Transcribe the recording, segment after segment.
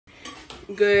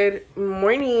Good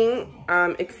morning.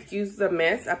 Excuse the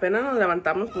mess. Apenas nos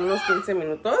levantamos por unos 15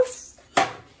 minutos.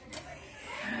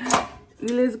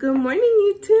 Diles good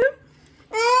morning, YouTube.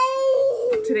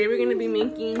 Today we're going to be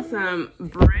making some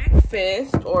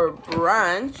breakfast or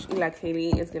brunch. La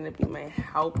Kaylee is going to be my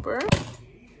helper.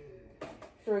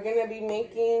 So we're going to be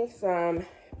making some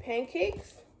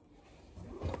pancakes.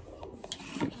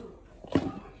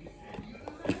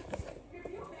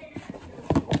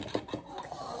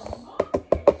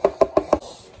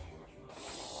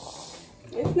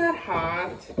 It's not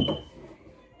hot.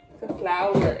 It's a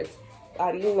flour. It's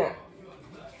harina.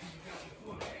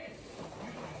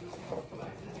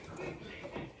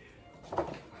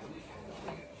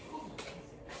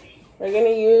 We're gonna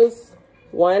use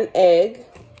 1 egg.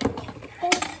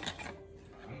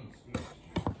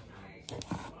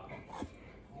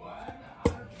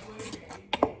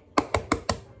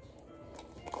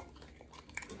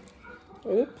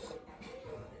 Oops.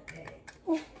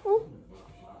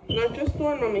 Not just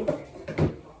one, mommy.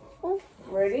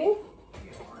 Ready?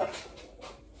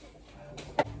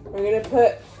 We're gonna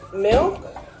put milk.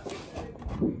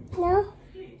 No.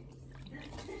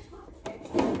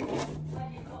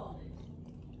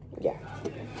 Yeah.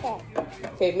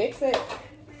 Okay, mix it.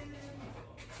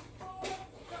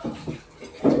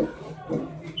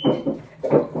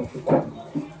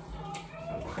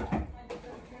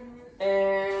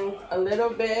 And a little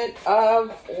bit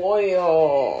of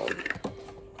oil.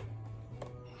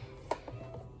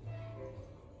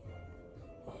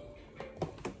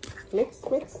 Mix,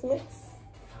 mix, mix.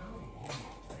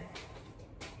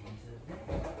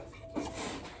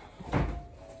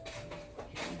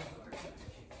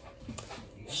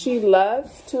 She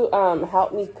loves to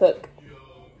help me cook.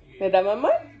 ¿Verdad,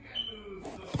 mamá?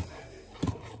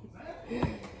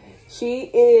 She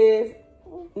is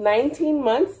 19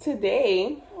 months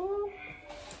today.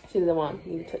 She doesn't want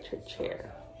me to touch her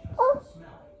chair.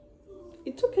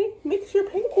 It's okay. Mix your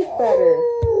pancake batter.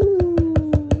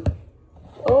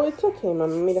 Oh, it's okay,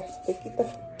 mama. Mira, chiquita.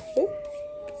 ¿Sí?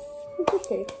 It's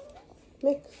okay.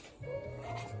 Mix.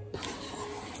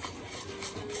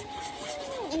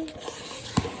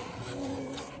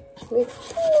 Mix.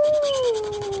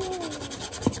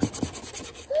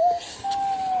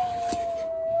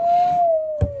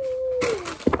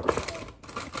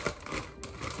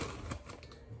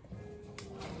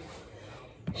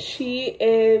 She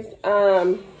is,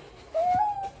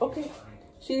 okay.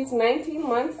 She's 19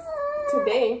 months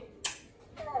today.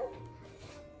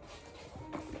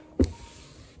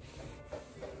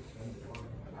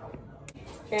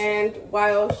 And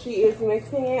while she is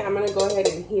mixing it, I'm gonna go ahead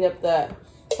and heat up the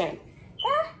pan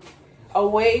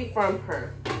away from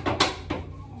her.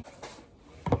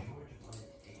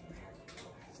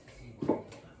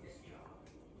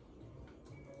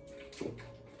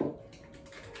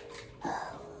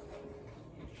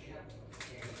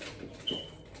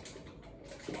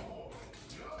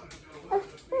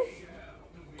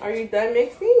 Are you done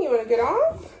mixing? You wanna get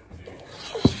off?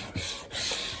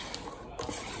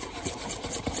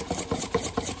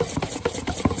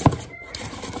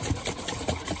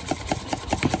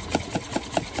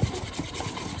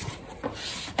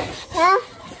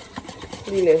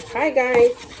 Diles, hi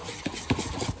guys.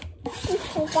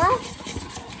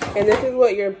 And this is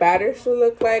what your batter should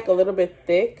look like. A little bit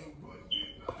thick.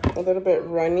 A little bit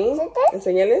runny.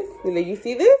 Enseñales. Dile, you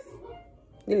see this?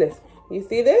 Diles, you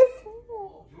see this?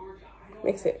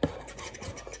 Mix it.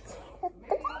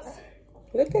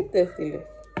 Look at this, Diles.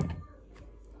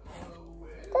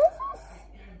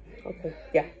 Okay,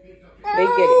 yeah. They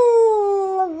get it.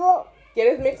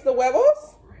 ¿Quieres mix the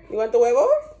huevos? You want the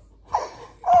huevos?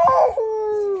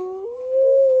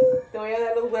 Te voy a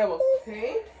dar los huevos,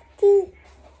 okay?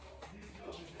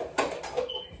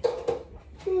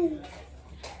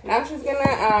 Now she's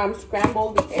gonna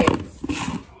scramble the eggs.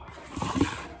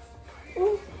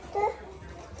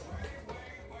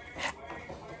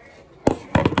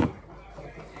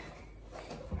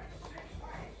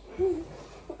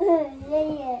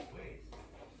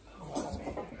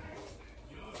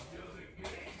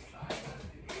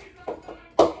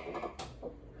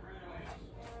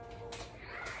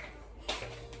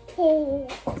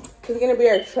 This is gonna be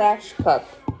our trash cup.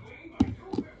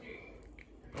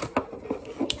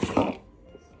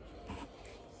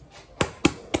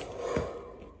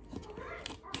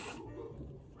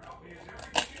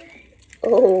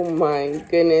 Oh my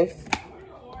goodness.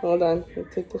 Hold on,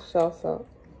 let's take the shells out.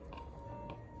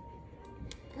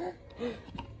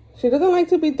 She doesn't like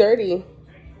to be dirty.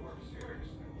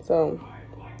 So.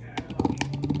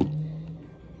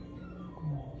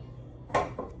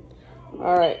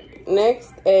 All right,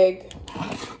 next egg.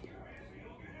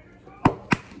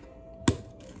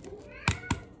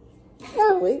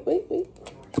 Wait.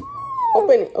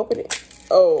 Open it.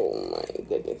 Oh my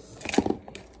goodness.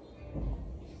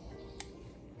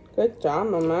 Good job,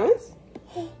 mamas.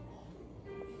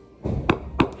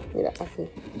 Mira, así.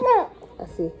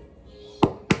 Así.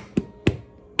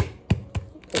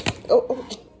 Okay. Oh.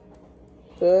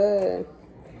 Good.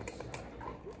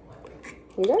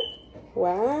 Mira.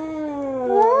 Wow.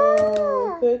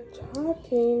 Good job,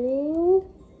 Kaylee.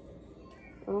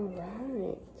 All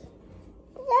right.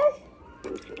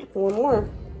 One more.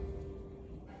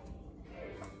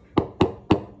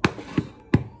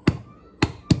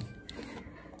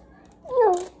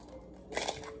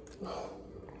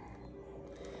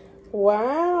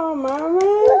 Wow, mama.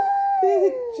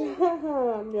 Good job. You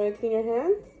want to clean your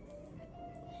hands?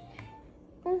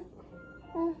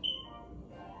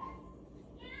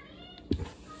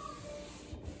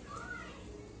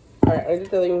 Alright, I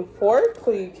just leave a fork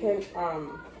so you can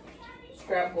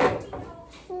scramble.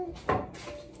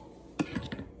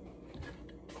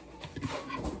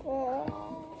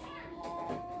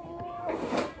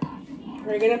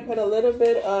 We're gonna put a little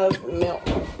bit of milk.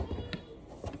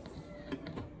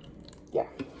 Yeah.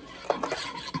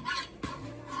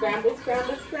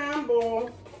 Scramble.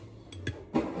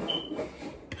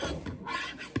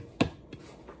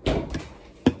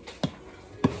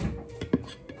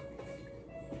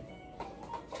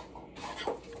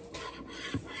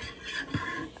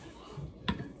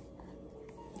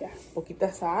 Ya,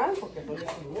 poquita sal, porque no es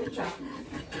mucha.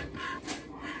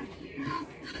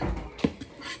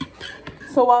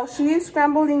 So while she's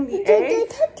scrambling the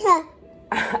eggs,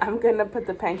 I'm gonna put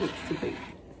the pancakes to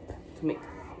make.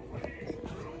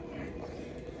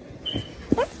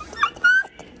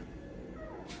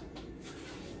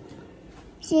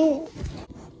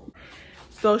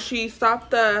 So she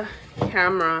stopped the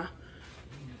camera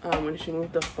when she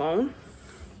moved the phone.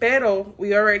 Pero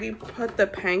we already put the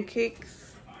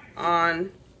pancakes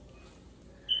on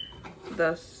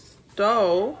the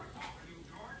stove.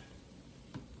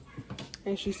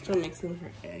 And she's still mixing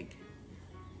her egg.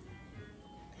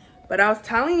 But I was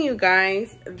telling you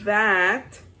guys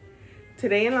that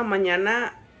today en la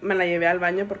mañana me la llevé al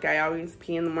baño porque I always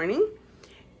pee in the morning.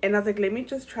 And I was like, let me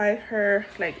just try her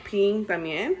like peeing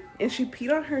también. And she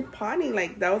peed on her potty.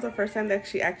 Like that was the first time that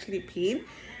she actually peed.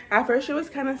 At first she was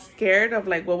kind of scared of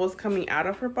like what was coming out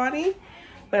of her body.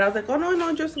 But I was like, oh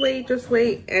no, just wait.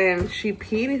 And she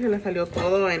peed y se le salió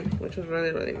todo, and which was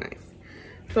really, really nice.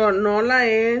 So no la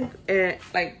he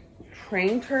like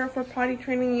trained her for potty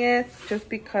training yet, just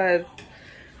because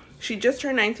she just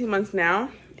turned 19 months now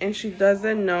and she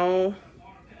doesn't know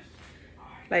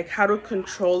like how to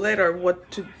control it or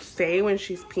what to say when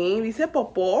she's peeing. Dice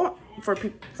popó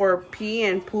for pee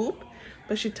and poop,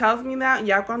 but she tells me that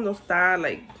ya cuando lo está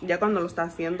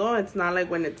haciendo, it's not like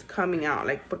when it's coming out.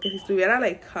 Like porque si estuviera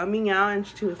like coming out and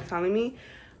she was telling me,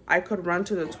 I could run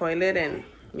to the toilet and,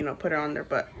 you know, put it on there,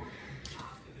 but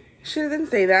she didn't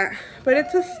say that, but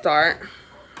it's a start.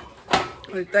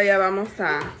 Ahorita ya vamos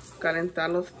a calentar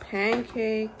los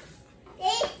pancakes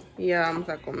y ya vamos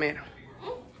a comer.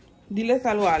 Diles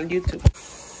algo al YouTube.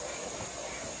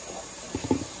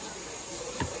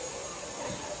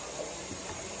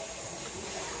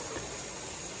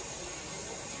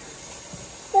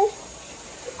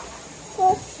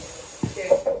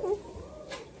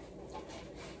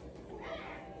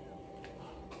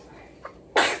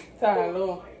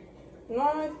 Salud.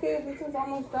 No, es que this is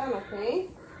almost done, okay?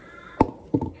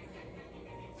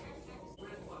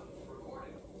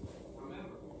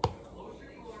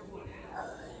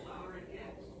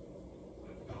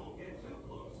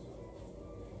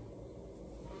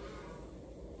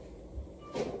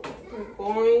 We're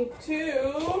going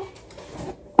to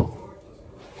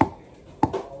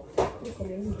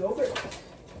comer mi yogurt.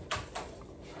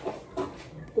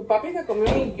 Tu papi se comió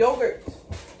mi yogurt.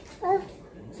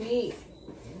 Sí.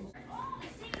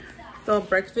 So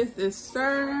breakfast is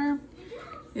served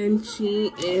and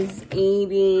she is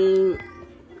eating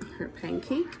her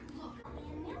pancake.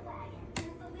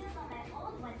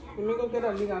 Let me go get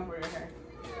a liga for your hair.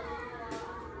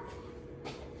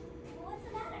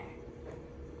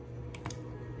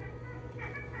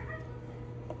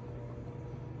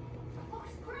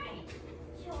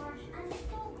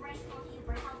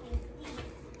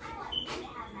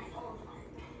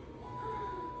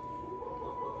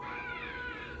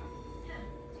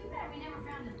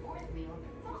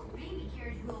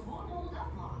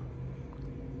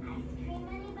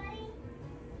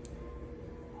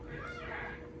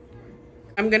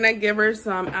 I'm gonna give her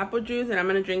some apple juice and I'm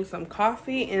gonna drink some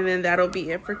coffee, and then that'll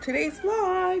be it for today's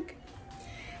vlog.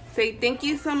 Say thank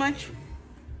you so much.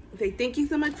 Say thank you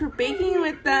so much for baking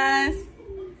with us.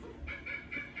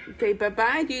 Okay,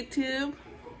 bye-bye, YouTube.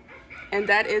 And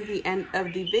that is the end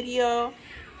of the video.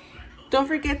 Don't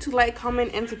forget to like,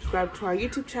 comment, and subscribe to our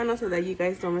YouTube channel so that you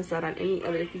guys don't miss out on any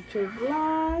other future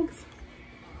vlogs.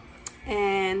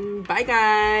 And bye,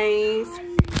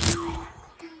 guys.